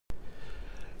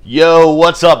Yo,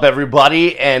 what's up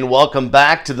everybody, and welcome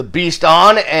back to the Beast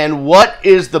On. And what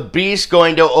is the Beast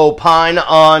going to opine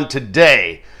on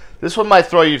today? This one might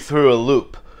throw you through a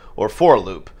loop, or for a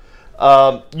loop.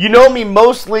 You know me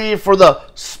mostly for the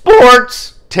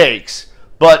sports takes,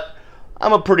 but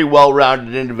I'm a pretty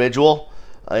well-rounded individual,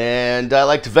 and I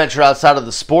like to venture outside of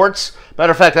the sports.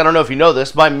 Matter of fact, I don't know if you know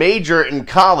this, my major in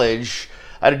college,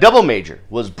 I had a double major,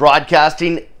 was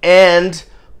broadcasting and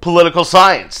political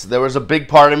science. There was a big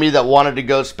part of me that wanted to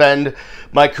go spend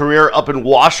my career up in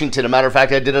Washington. As a matter of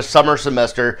fact, I did a summer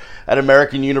semester at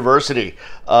American University.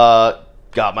 Got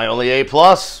my only A+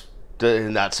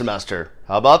 in that semester.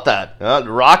 How about that?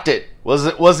 Rocked it.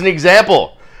 Was an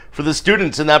example for the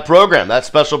students in that program, that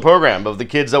special program of the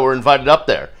kids that were invited up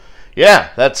there. Yeah,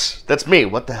 that's me.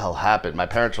 What the hell happened? My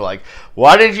parents were like,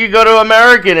 "Why did you go to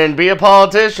American and be a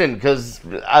politician?" Because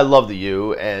I love the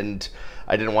U and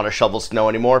I didn't want to shovel snow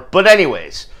anymore. But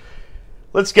anyways,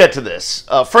 let's get to this.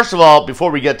 First of all, before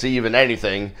we get to even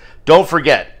anything, don't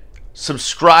forget,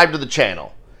 subscribe to the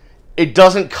channel. It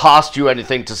doesn't cost you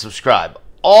anything to subscribe.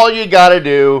 All you got to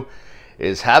do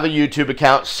is have a YouTube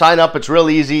account, sign up. It's real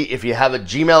easy. If you have a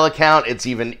Gmail account, it's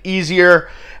even easier.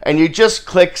 And you just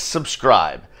click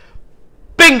subscribe.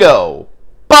 Bingo!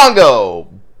 Bongo!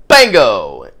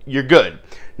 Bango! You're good.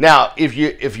 Now, if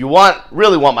you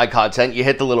really want my content, you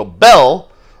hit the little bell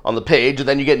on the page, and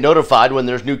then you get notified when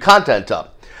there's new content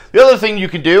up. The other thing you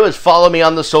can do is follow me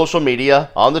on the social media,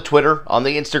 on the Twitter, on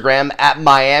the Instagram, at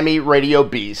Miami Radio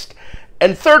Beast.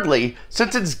 And thirdly,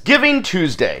 since it's Giving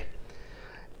Tuesday,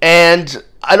 and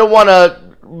I don't want to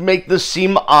make this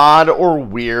seem odd or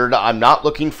weird, I'm not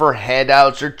looking for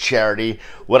handouts or charity.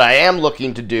 What I am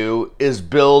looking to do is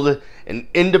build an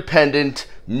independent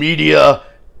media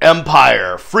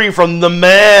empire, free from the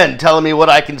man telling me what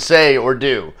I can say or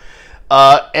do.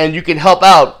 And you can help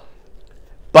out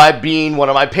by being one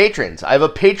of my patrons. I have a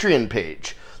Patreon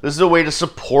page. This is a way to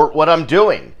support what I'm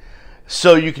doing.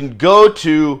 So you can go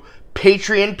to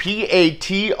Patreon,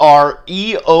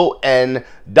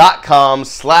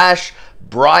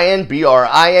 patreon.com/Brian,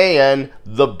 BRIAN,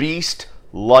 The Beast,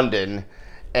 London.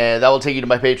 And that will take you to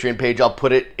my Patreon page. I'll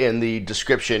put it in the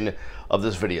description of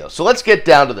this video. So let's get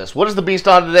down to this. What is the Beast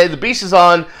on today? The Beast is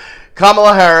on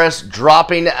Kamala Harris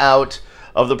dropping out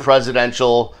of the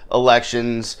presidential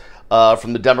elections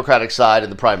from the Democratic side in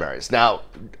the primaries. Now,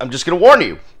 I'm just going to warn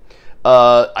you.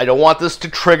 I don't want this to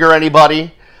trigger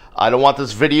anybody. I don't want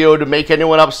this video to make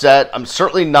anyone upset. I'm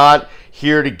certainly not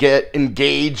here to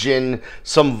engage in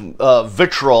some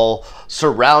vitriol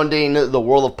surrounding the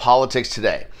world of politics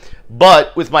today.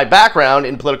 But with my background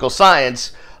in political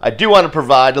science, I do want to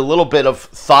provide a little bit of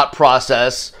thought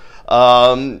process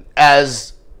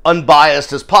as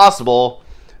unbiased as possible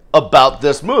about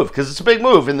this move, because it's a big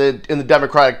move in the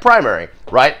Democratic primary,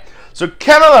 right? So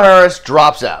Kamala Harris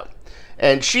drops out,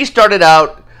 and she started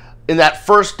out in that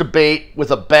first debate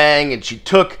with a bang, and she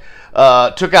took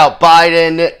out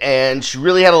Biden, and she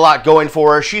really had a lot going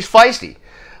for her. She's feisty.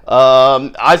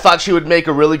 I thought she would make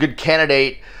a really good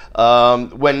candidate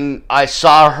when I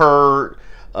saw her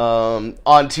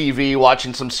on TV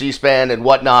watching some C-SPAN and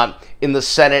whatnot in the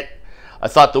Senate. I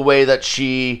thought the way that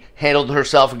she handled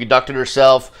herself and conducted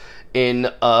herself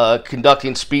in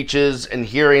conducting speeches and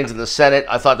hearings in the Senate,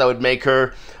 I thought that would make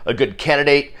her a good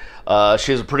candidate.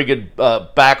 She has a pretty good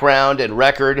background and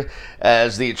record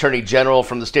as the Attorney General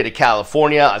from the state of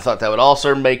California. I thought that would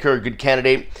also make her a good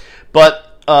candidate. But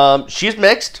she's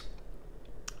mixed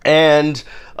and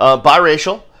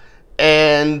biracial,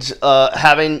 and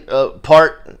having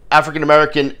part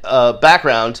African-American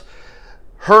background,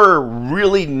 her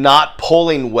really not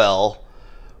polling well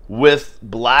with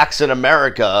blacks in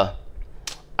America,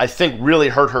 I think really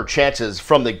hurt her chances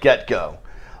from the get-go.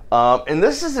 And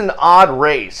this is an odd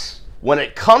race when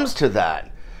it comes to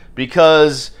that,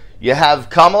 because you have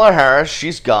Kamala Harris,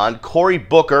 she's gone. Cory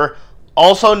Booker,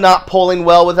 also not polling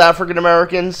well with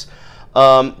African-Americans.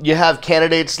 You have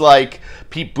candidates like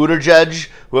Pete Buttigieg,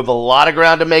 who have a lot of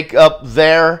ground to make up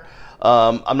there.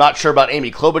 I'm not sure about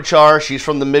Amy Klobuchar. She's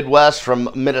from the Midwest, from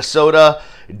Minnesota.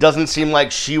 It doesn't seem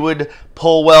like she would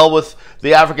poll well with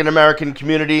the African-American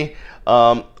community.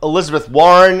 Elizabeth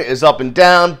Warren is up and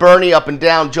down. Bernie up and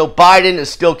down. Joe Biden is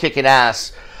still kicking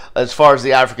ass as far as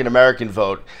the African-American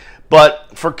vote.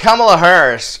 But for Kamala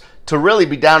Harris to really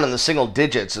be down in the single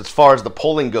digits as far as the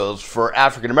polling goes for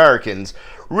African-Americans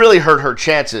really hurt her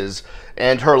chances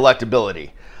and her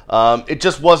electability. It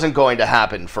just wasn't going to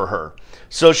happen for her.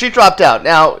 So she dropped out.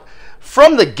 Now,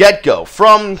 from the get-go,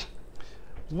 from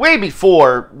way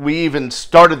before we even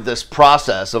started this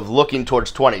process of looking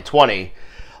towards 2020,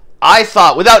 I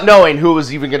thought, without knowing who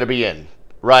was even going to be in,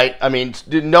 right? I mean,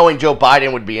 knowing Joe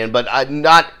Biden would be in, but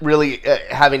not really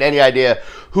having any idea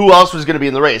who else was going to be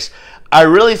in the race. I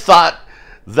really thought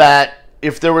that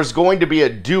if there was going to be a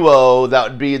duo that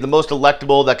would be the most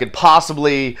electable that could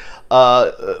possibly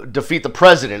defeat the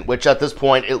president, which at this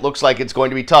point it looks like it's going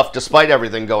to be tough despite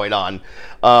everything going on,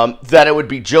 that it would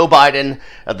be Joe Biden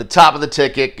at the top of the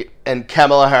ticket and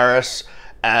Kamala Harris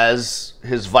as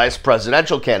his vice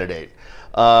presidential candidate.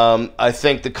 I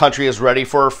think the country is ready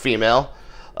for a female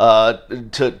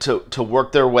to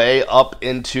work their way up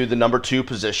into the number 2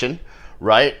 position,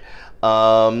 right?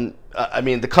 I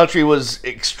mean, the country was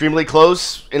extremely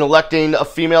close in electing a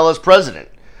female as president.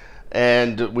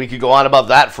 And we could go on about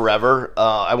that forever.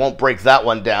 I won't break that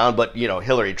one down, but, you know,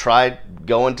 Hillary tried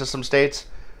going to some states.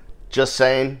 Just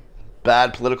saying,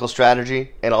 bad political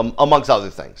strategy, and amongst other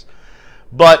things.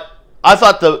 But I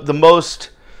thought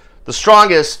the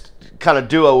strongest kind of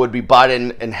duo would be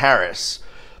Biden and Harris.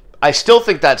 I still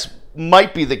think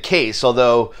might be the case,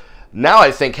 although now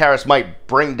I think Harris might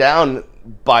bring down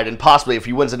Biden, possibly if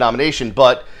he wins the nomination,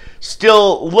 but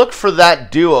still look for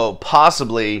that duo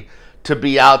possibly to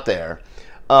be out there.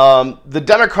 The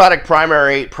Democratic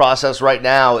primary process right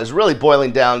now is really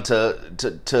boiling down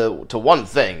to one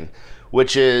thing,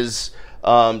 which is,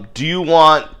 do you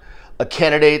want a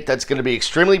candidate that's going to be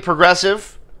extremely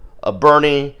progressive, a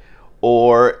Bernie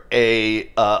or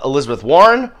a Elizabeth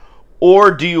Warren, or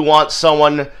do you want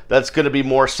someone that's going to be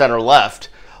more center-left,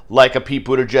 like a Pete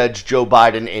Buttigieg, Joe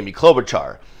Biden, Amy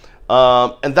Klobuchar?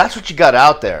 And that's what you got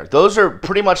out there. Those are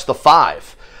pretty much the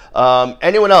 5.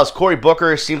 Anyone else? Cory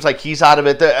Booker seems like he's out of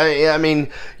it. I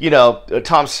mean, you know,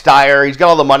 Tom Steyer, he's got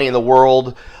all the money in the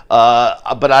world,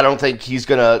 but I don't think he's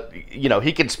going to, you know,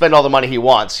 he can spend all the money he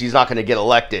wants. He's not going to get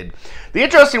elected. The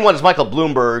interesting one is Michael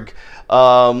Bloomberg,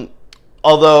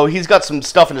 although he's got some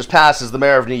stuff in his past as the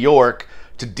mayor of New York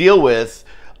to deal with.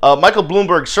 Michael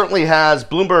Bloomberg certainly has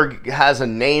a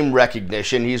name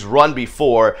recognition. He's run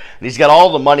before, and he's got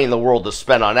all the money in the world to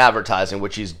spend on advertising,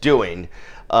 which he's doing.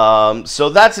 So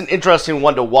that's an interesting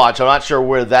one to watch. I'm not sure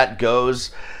where that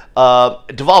goes.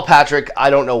 Deval Patrick,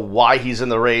 I don't know why he's in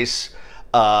the race.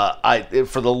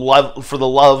 For the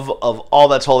love of all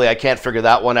that's holy, I can't figure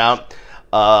that one out.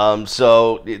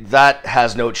 So that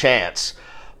has no chance.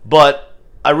 But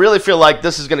I really feel like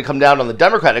this is going to come down on the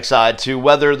Democratic side to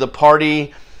whether the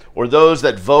party or those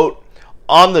that vote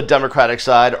on the Democratic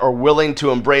side are willing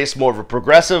to embrace more of a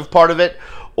progressive part of it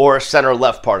or a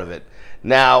center-left part of it.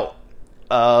 Now,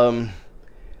 let's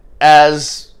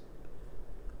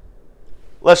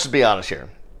just be honest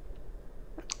here.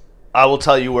 I will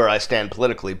tell you where I stand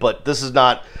politically, but this is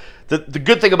not the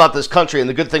good thing about this country, and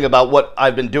the good thing about what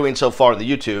I've been doing so far on the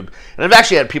YouTube, and I've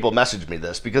actually had people message me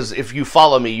this, because if you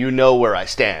follow me, you know where I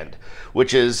stand,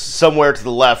 which is somewhere to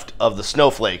the left of the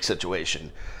snowflake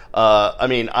situation. I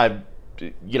mean, I'm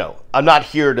not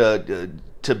here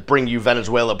to bring you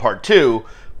Venezuela Part 2,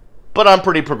 but I'm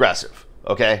pretty progressive,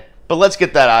 okay? But let's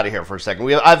get that out of here for a second.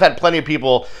 I've had plenty of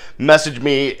people message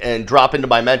me and drop into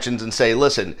my mentions and say,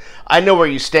 listen, I know where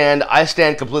you stand. I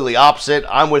stand completely opposite.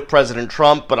 I'm with President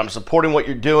Trump, but I'm supporting what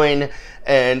you're doing.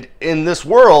 And in this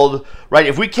world, right,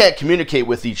 if we can't communicate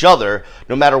with each other,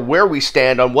 no matter where we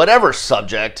stand on whatever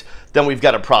subject, then we've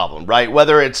got a problem, right?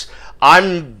 Whether it's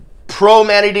I'm pro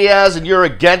Manny Diaz and you're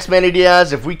against Manny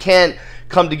Diaz, if we can't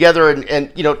come together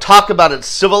and talk about it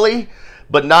civilly,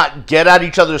 but not get at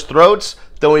each other's throats,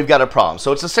 then we've got a problem.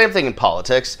 So it's the same thing in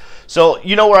politics. So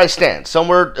you know where I stand,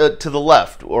 somewhere to the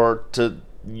left or to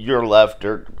your left,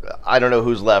 or I don't know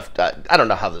who's left. I don't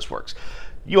know how this works.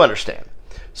 You understand.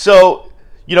 So,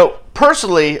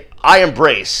 personally, I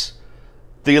embrace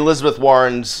the Elizabeth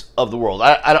Warrens of the world.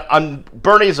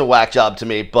 Bernie is a whack job to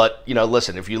me, but,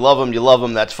 listen, if you love him, you love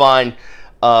him, that's fine.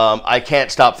 I can't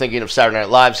stop thinking of Saturday Night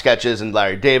Live sketches and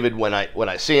Larry David when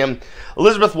I see him.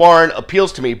 Elizabeth Warren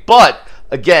appeals to me, but,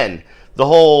 again, the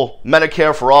whole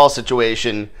Medicare for All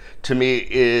situation, to me,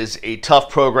 is a tough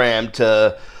program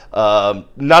to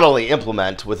not only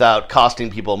implement without costing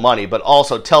people money, but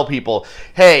also tell people,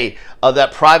 hey,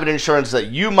 that private insurance that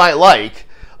you might like,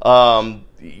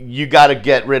 you got to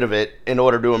get rid of it in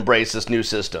order to embrace this new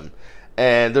system.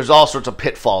 And there's all sorts of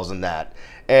pitfalls in that.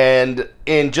 And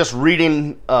in just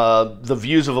reading the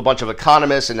views of a bunch of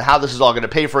economists and how this is all going to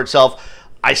pay for itself,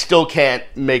 I still can't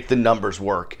make the numbers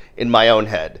work in my own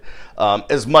head.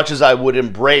 As much as I would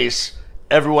embrace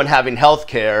everyone having health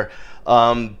care,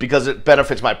 because it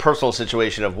benefits my personal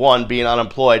situation of, one, being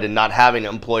unemployed and not having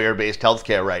employer-based health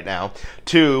care right now.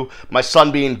 Two, my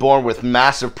son being born with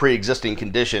massive pre-existing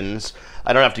conditions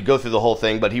I don't have to go through the whole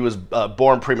thing, but he was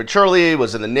born prematurely,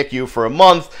 was in the NICU for a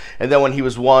month, and then when he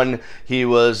was 1, he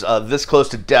was this close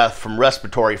to death from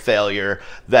respiratory failure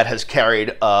that has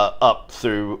carried up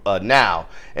through now.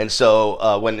 And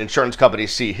so when insurance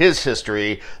companies see his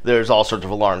history, there's all sorts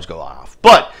of alarms go off.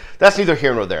 But that's neither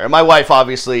here nor there. And my wife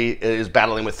obviously is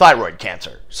battling with thyroid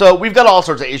cancer. So we've got all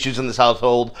sorts of issues in this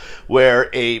household where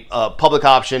a public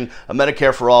option, a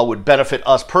Medicare for all, would benefit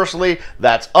us personally.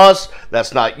 That's us.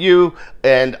 That's not you.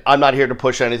 And I'm not here to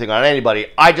push anything on anybody.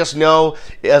 I just know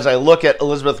as I look at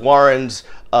Elizabeth Warren's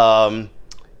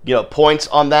points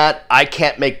on that, I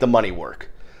can't make the money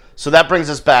work. So that brings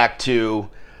us back to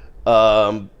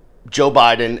Joe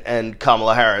Biden and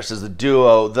Kamala Harris as the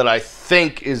duo that I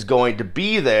think is going to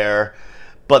be there.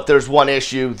 But there's one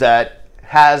issue that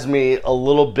has me a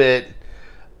little bit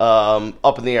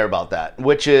up in the air about that,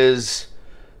 which is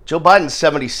Joe Biden's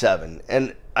 77.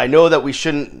 And I know that we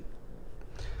shouldn't,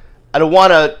 I don't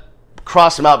want to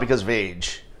cross him out because of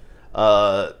age.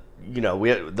 The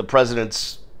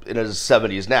president's in his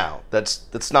 70s now.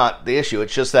 That's not the issue.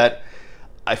 It's just that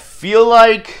I feel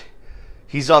like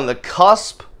he's on the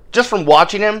cusp, just from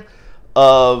watching him,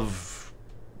 of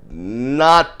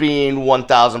not being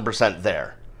 1,000%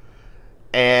 there.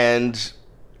 And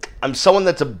I'm someone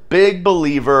that's a big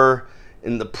believer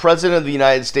in the President of the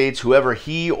United States, whoever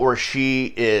he or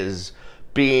she is,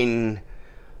 being,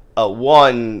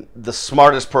 one, the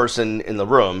smartest person in the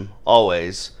room,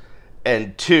 always,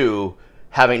 and 2,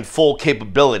 having full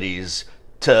capabilities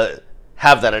to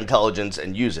have that intelligence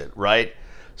and use it, right?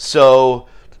 So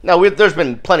now, there's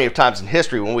been plenty of times in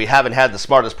history when we haven't had the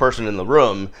smartest person in the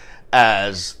room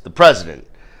as the president.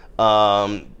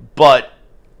 But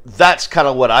that's kind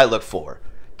of what I look for.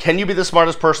 Can you be the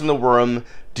smartest person in the room?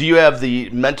 Do you have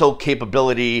the mental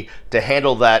capability to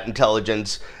handle that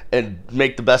intelligence and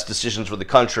make the best decisions for the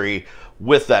country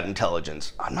with that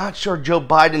intelligence? I'm not sure Joe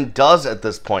Biden does at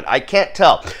this point. I can't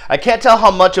tell. I can't tell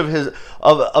how much of his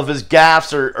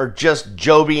gaffes are just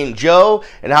Joe being Joe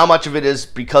and how much of it is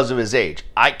because of his age.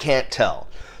 I can't tell.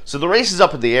 So the race is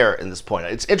up in the air at this point.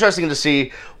 It's interesting to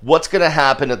see what's going to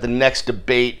happen at the next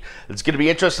debate. It's going to be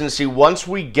interesting to see once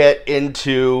we get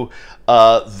into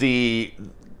the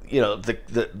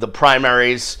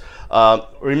primaries.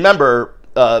 Remember,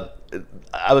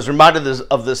 I was reminded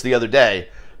of this the other day.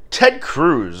 Ted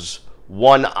Cruz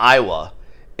won Iowa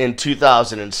in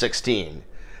 2016.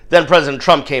 Then President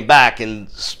Trump came back and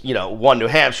won New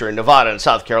Hampshire and Nevada and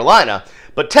South Carolina.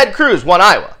 But Ted Cruz won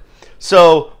Iowa.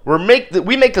 So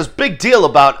we make this big deal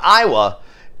about Iowa,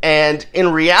 and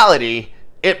in reality,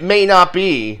 it may not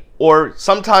be, or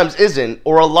sometimes isn't,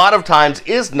 or a lot of times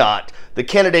is not the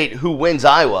candidate who wins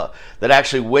Iowa that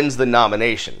actually wins the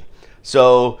nomination.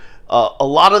 So a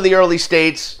lot of the early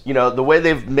states, the way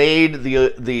they've made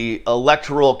the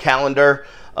electoral calendar,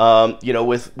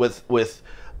 with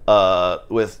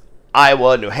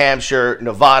Iowa, New Hampshire,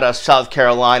 Nevada, South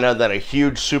Carolina, then a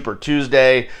huge Super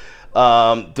Tuesday.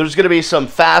 There's going to be some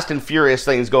fast and furious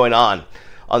things going on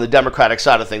the Democratic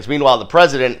side of things. Meanwhile, the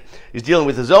president is dealing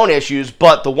with his own issues,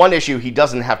 but the one issue he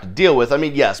doesn't have to deal with, I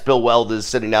mean, yes, Bill Weld is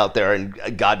sitting out there,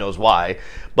 and God knows why,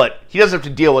 but he doesn't have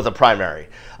to deal with a primary.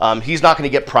 He's not going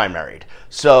to get primaried.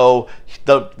 So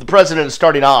the president is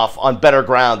starting off on better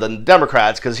ground than the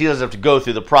Democrats because he doesn't have to go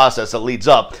through the process that leads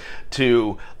up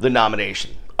to the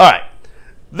nomination. All right.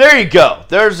 There you go.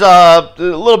 There's a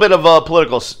little bit of a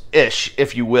political-ish,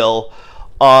 if you will,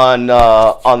 on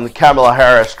Kamala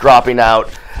Harris dropping out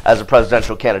as a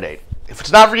presidential candidate. If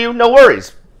it's not for you, no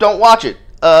worries. Don't watch it.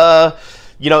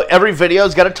 Every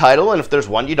video's got a title, and if there's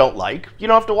one you don't like, you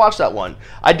don't have to watch that one.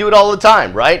 I do it all the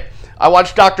time, right? I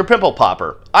watch Dr. Pimple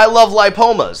Popper. I love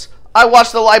lipomas. I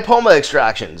watch the lipoma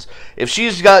extractions. If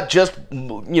she's got just,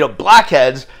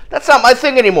 blackheads, that's not my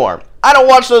thing anymore. I don't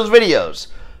watch those videos.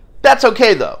 That's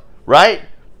okay, though, right?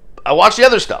 I watch the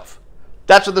other stuff.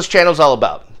 That's what this channel's all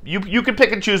about. You can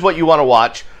pick and choose what you want to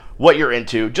watch, what you're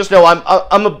into. Just know I'm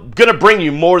going to bring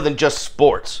you more than just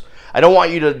sports. I don't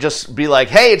want you to just be like,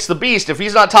 hey, it's the Beast. If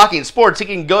he's not talking sports, he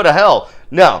can go to hell.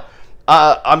 No.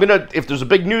 If there's a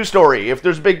big news story, if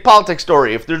there's a big politics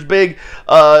story, if there's big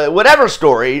whatever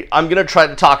story, I'm going to try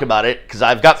to talk about it because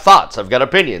I've got thoughts, I've got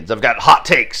opinions, I've got hot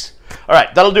takes. All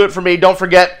right, that'll do it for me. Don't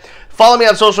forget, follow me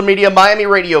on social media, Miami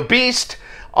Radio Beast,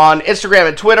 on Instagram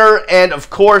and Twitter, and of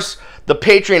course, the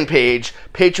Patreon page,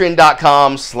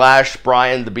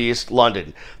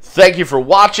 patreon.com/BrianTheBeastLondon. Thank you for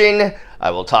watching.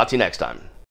 I will talk to you next time.